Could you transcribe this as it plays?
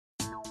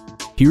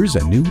Here's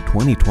a new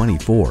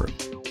 2024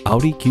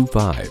 Audi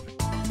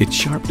Q5. Its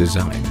sharp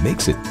design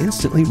makes it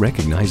instantly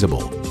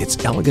recognizable.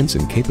 Its elegance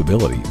and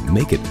capability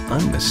make it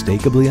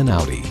unmistakably an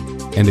Audi.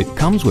 And it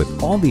comes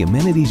with all the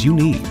amenities you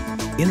need.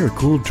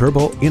 Intercooled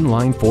turbo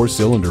inline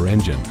 4-cylinder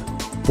engine,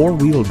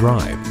 4-wheel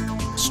drive,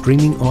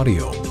 streaming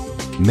audio,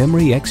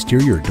 memory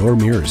exterior door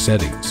mirror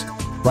settings,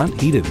 front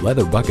heated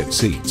leather bucket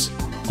seats,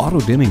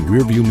 auto-dimming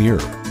rearview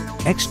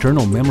mirror,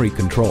 external memory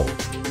control,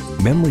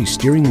 memory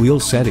steering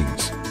wheel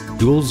settings,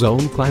 dual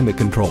zone climate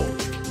control,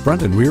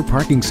 front and rear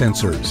parking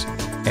sensors,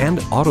 and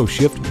auto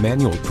shift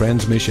manual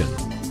transmission.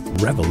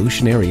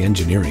 Revolutionary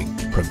engineering,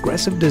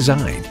 progressive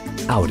design,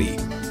 Audi.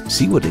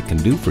 See what it can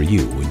do for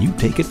you when you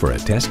take it for a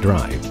test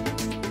drive.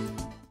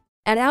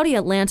 At Audi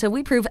Atlanta,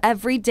 we prove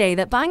every day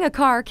that buying a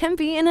car can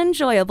be an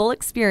enjoyable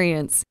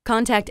experience.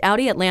 Contact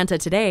Audi Atlanta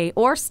today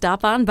or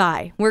stop on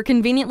by. We're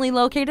conveniently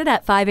located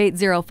at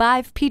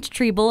 5805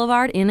 Peachtree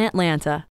Boulevard in Atlanta.